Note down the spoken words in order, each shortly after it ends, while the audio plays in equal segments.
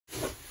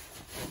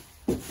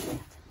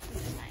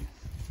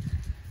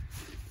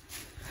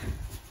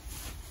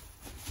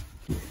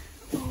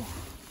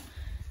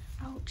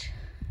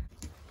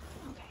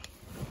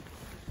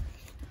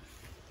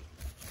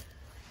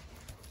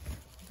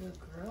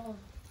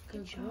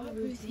Good job,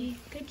 Ruthie.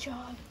 Good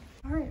job.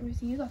 All right,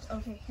 Ruthie, you got.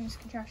 Okay, here's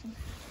contraction.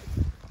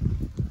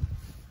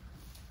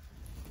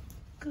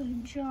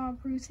 Good job,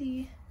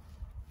 Ruthie.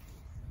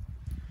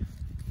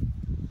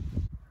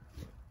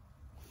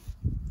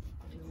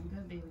 Doing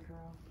good, baby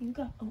girl. You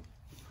got. Oh.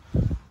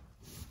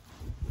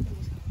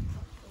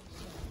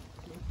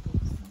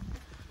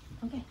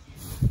 Okay.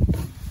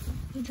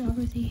 Good job,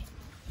 Ruthie.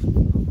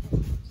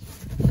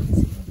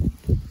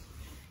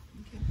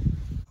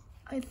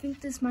 I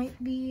think this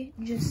might be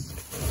just,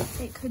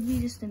 it could be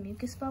just a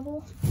mucus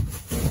bubble.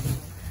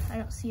 I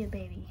don't see a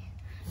baby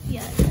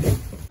yet.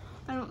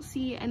 I don't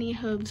see any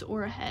hooves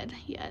or a head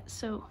yet,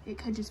 so it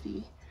could just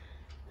be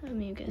a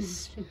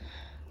mucus. You're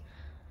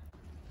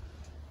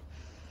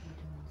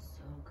doing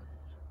so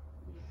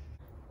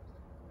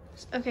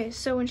good. Okay,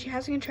 so when she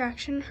has a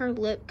contraction, her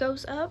lip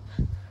goes up.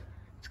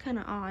 It's kind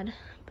of odd,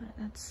 but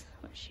that's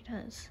what she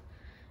does.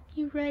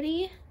 You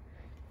ready?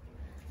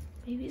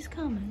 Baby's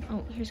coming.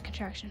 Oh, here's a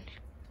contraction.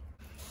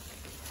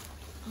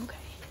 Okay.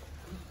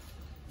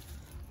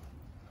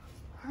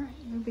 All right,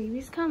 your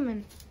baby's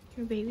coming.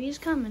 Your baby is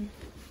coming.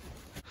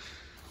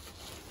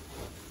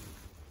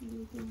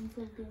 You doing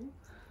so good?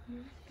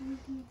 You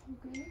doing so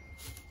good?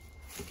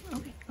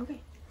 Okay,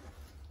 okay.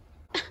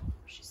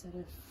 She said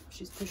if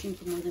she's pushing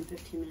for more than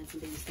 15 minutes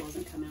and baby still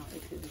hasn't come out,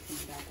 it could be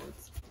coming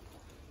backwards.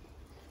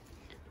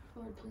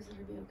 Lord, please let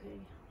her be okay.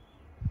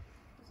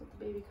 Just let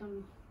the baby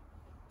come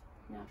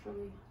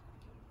naturally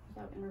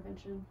without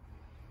intervention.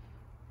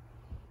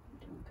 You're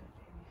doing good,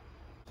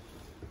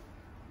 baby.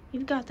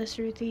 You've got this,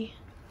 Ruthie.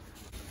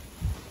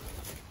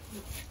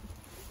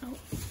 Oh.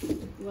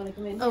 You want to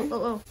come in?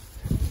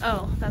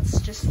 Oh,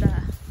 that's just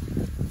a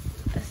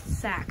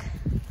sack.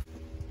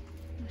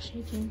 I'm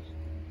shaking.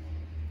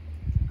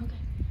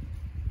 Okay.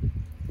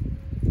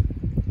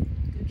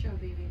 Good job,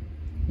 baby.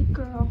 Good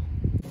girl.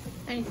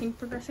 Anything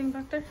progressing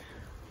back there?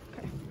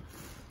 Okay.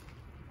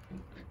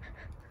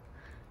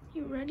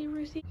 You ready,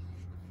 Ruthie?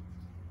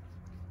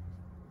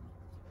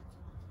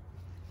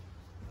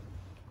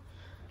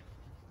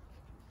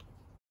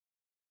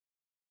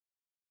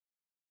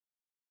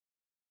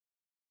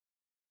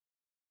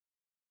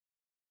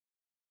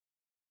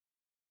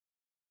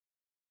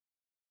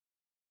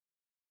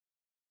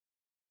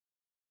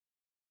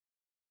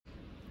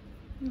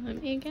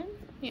 Let me again?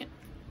 Yeah.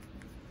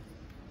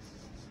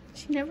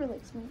 She never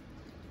likes me.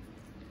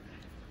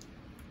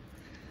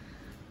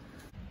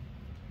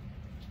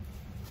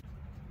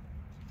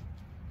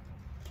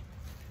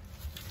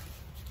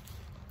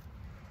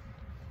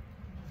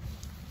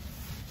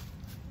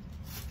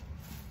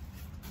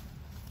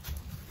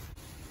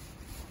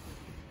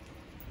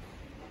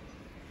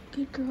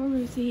 Good girl,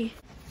 Ruthie.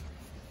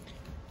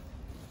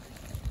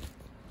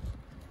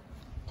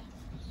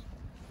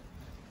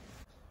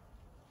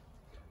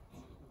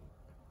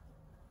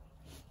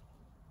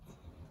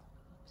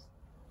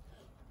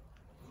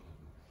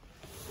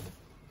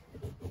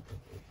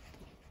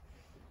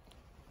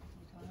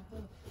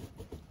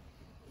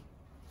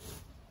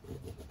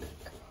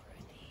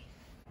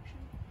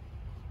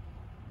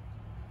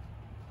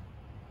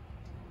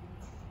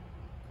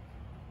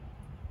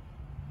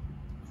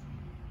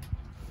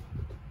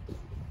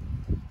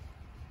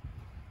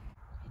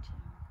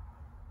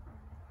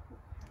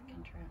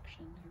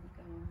 Contraction. Here we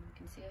go. You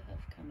can see a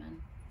hoof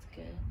coming. It's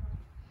good.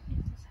 If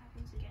this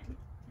happens again,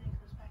 then it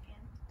goes back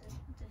in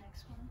the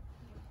next one.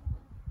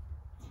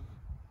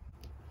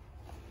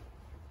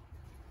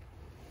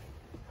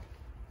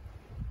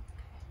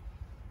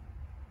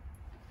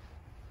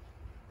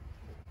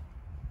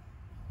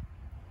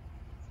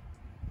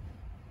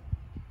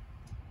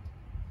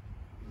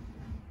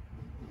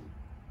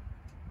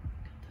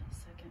 Got that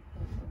second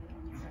hoof over there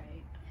on the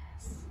right.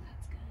 Yes,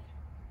 that's good.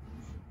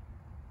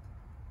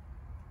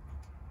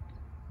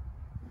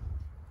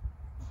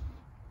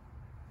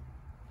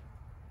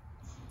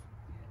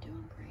 You're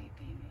doing great,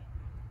 baby.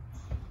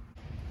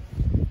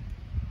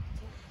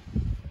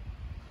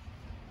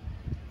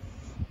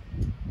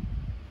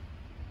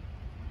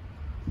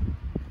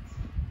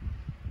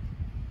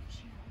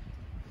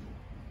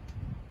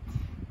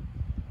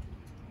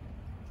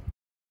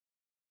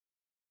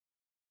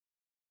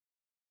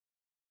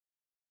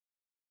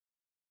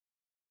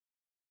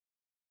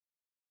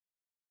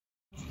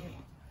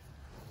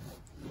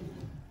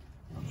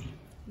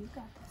 You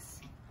got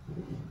this.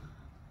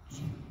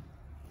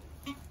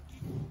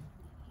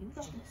 You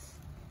got this.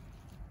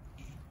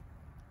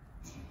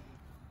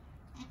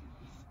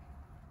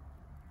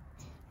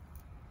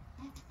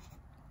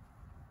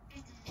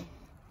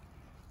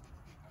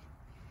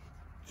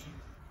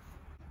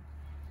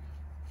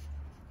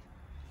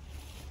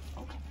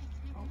 Okay.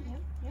 Oh,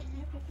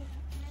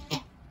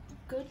 yep.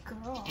 Good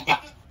girl.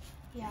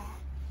 Yeah.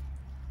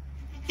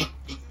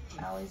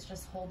 Allie's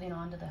just holding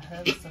on to the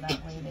hooves so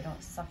that way they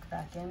don't suck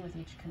back in with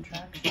each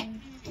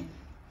contraction.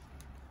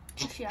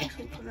 She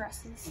actually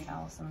progresses.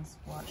 Allison's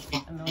watched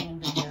a million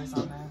videos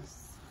on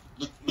this.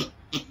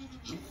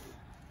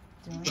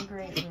 Doing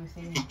great,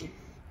 Ruthie.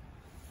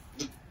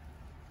 Good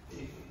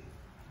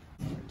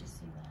to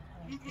see that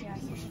head. Yeah,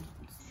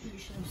 you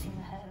should have seen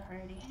the head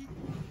already.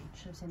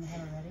 Should You've seen the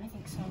head already? I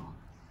think so.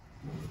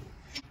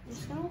 I'm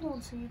just gonna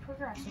hold so you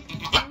progress,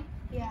 okay?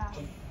 Yeah.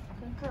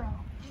 Good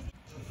girl.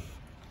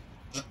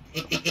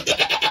 It's the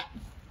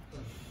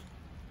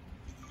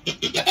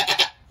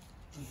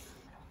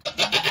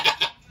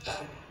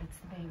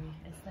baby.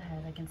 It's the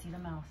head. I can see the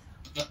mouth.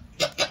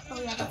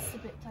 Oh yeah, that's the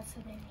baby.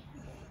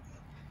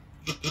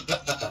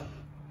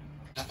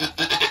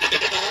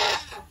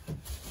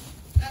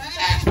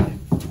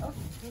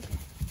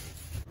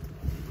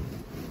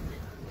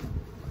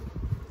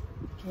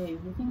 Okay,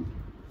 we think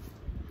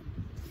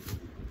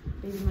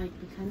baby might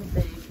be kind of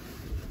big.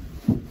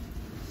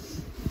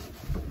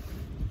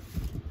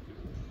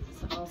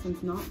 So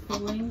Allison's not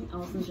pulling,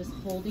 Allison's just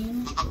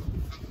holding.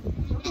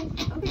 Okay,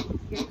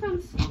 here it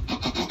comes. Okay.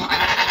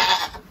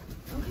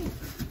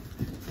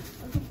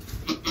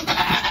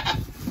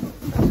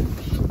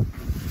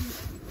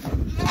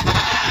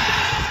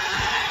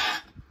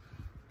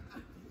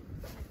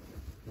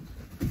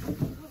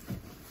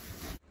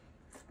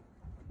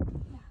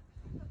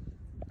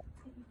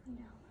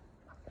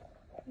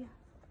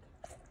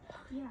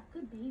 Yeah,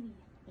 good baby.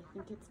 I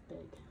think it's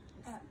big.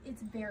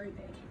 It's very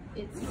big.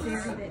 It's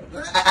very big.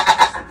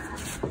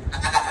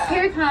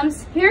 Here it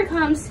comes. Here it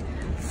comes.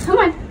 Come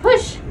on,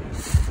 push.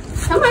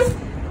 Come on.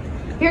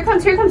 Here it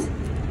comes. Here it comes.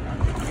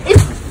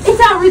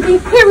 It's out, Ruthie.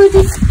 Here,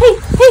 Ruthie. Hey.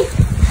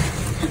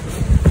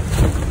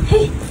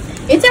 Hey.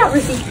 It's out,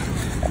 Ruthie.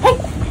 Hey.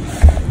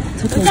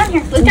 It's okay. Look down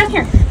here. Look down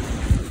here.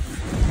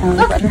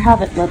 Let her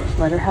have it. Let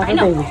her have her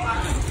baby.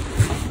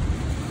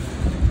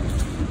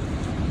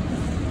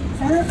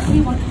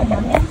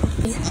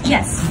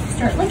 Yes,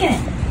 start licking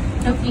it.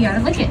 Nope, you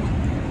gotta lick it.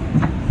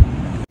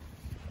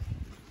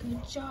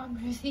 Good job,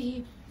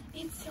 Ruthie.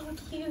 It's so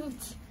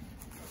cute.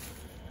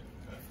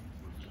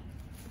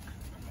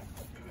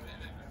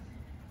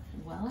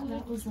 Well,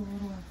 that was a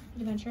little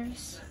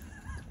Adventurous.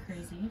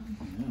 crazy.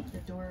 The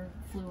door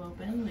flew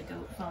open, the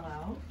goat fell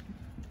out.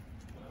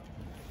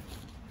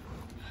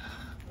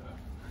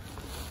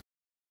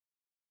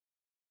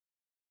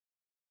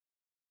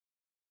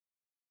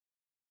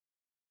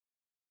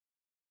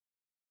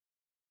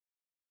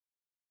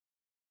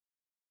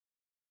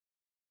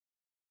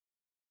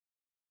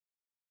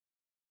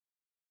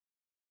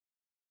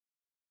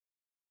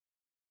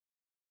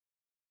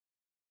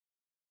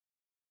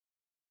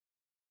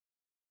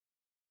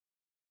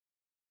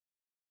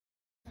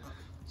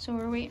 So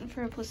we're waiting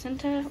for a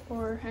placenta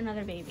or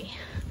another baby.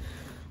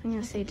 I'm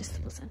gonna say just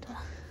the placenta.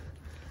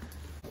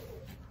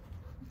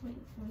 Wait,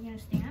 are we gonna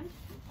stand?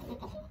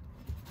 Oh,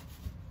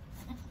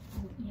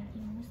 yeah,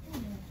 you wanna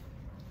stand there.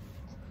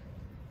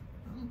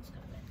 Almost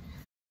got it.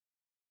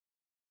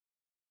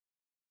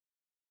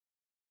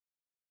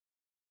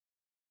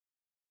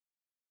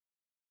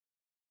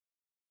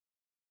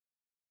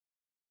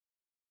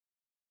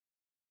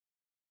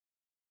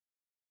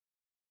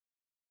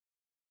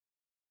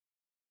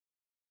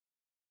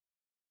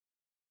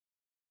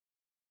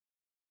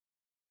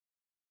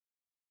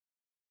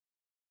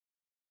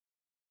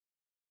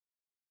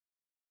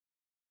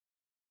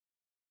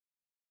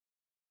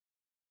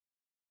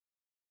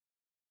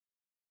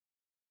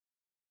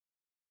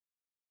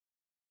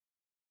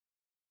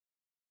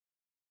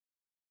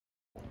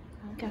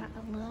 Got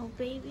a little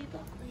baby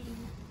duckling.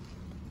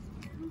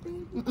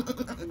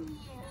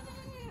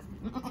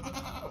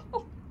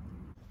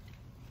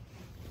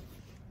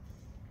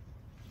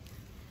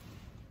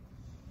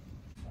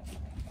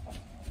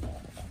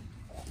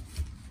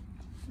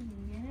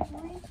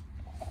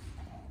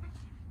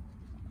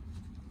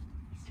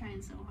 He's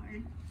trying so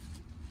hard.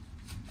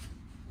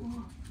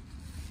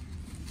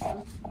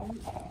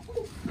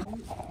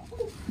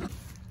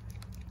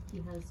 He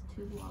has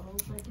two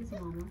waddles like his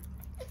mama.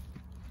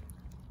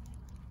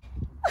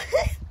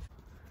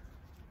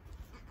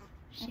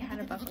 She had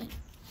a bubbly.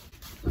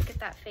 Look at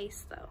that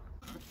face though.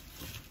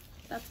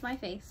 That's my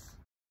face.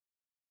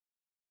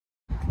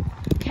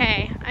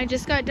 Okay, I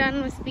just got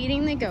done with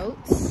feeding the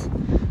goats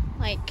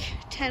like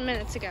 10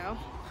 minutes ago.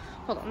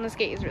 Hold on, this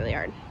gate is really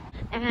hard.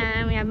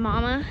 And we have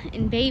Mama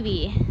and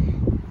Baby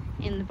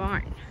in the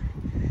barn.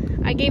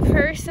 I gave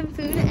her some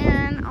food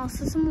and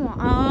also some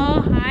water. Oh,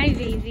 hi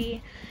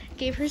Baby.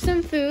 Gave her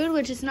some food,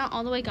 which is not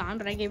all the way gone,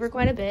 but I gave her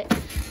quite a bit.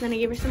 Then I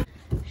gave her some,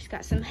 she's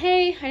got some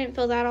hay. I didn't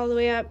fill that all the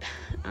way up.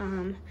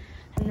 And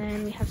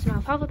then we have some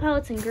alfalfa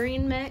pellets and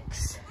green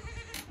mix.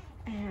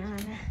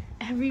 And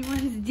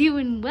everyone's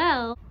doing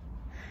well.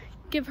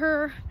 Give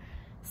her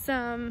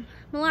some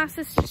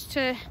molasses just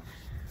to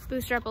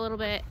boost her up a little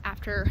bit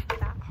after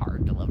that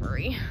hard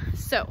delivery.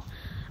 So,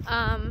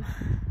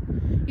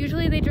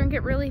 usually they drink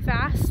it really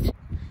fast.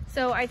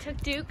 So I took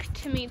Duke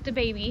to meet the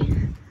baby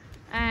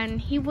and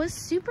he was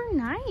super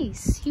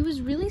nice. He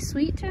was really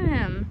sweet to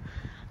him.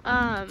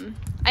 I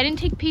didn't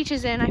take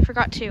Peaches in, I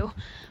forgot to,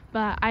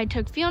 but I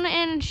took Fiona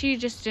in and she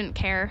just didn't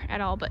care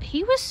at all, but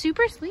he was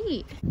super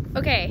sweet.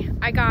 Okay,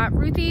 I got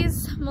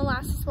Ruthie's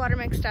molasses water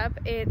mixed up.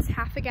 It's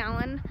half a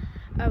gallon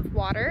of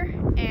water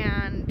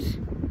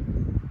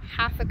and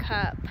half a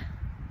cup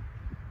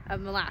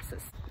of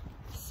molasses.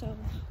 So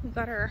we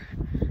got her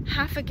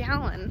half a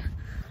gallon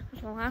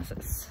of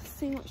molasses.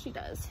 See what she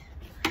does.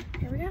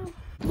 Here we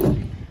go.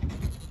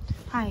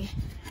 Hi.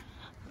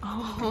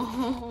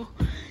 Oh,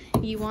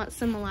 you want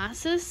some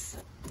molasses?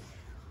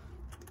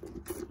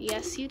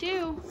 Yes, you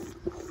do.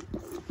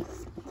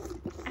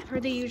 I've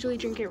heard they usually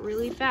drink it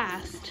really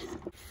fast.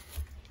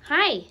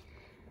 Hi.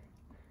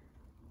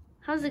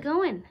 How's it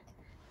going?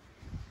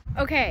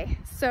 Okay,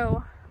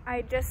 so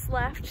I just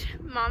left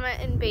Mama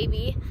and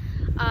Baby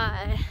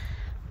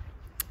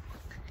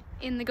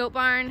in the goat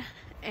barn,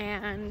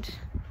 and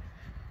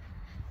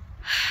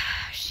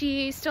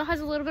she still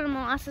has a little bit of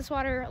molasses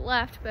water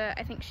left, but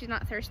I think she's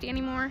not thirsty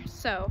anymore,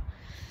 so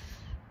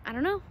I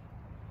don't know.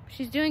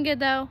 She's doing good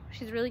though.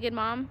 She's a really good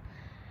mom,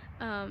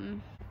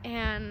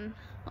 and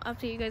I'll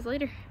update you guys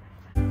later.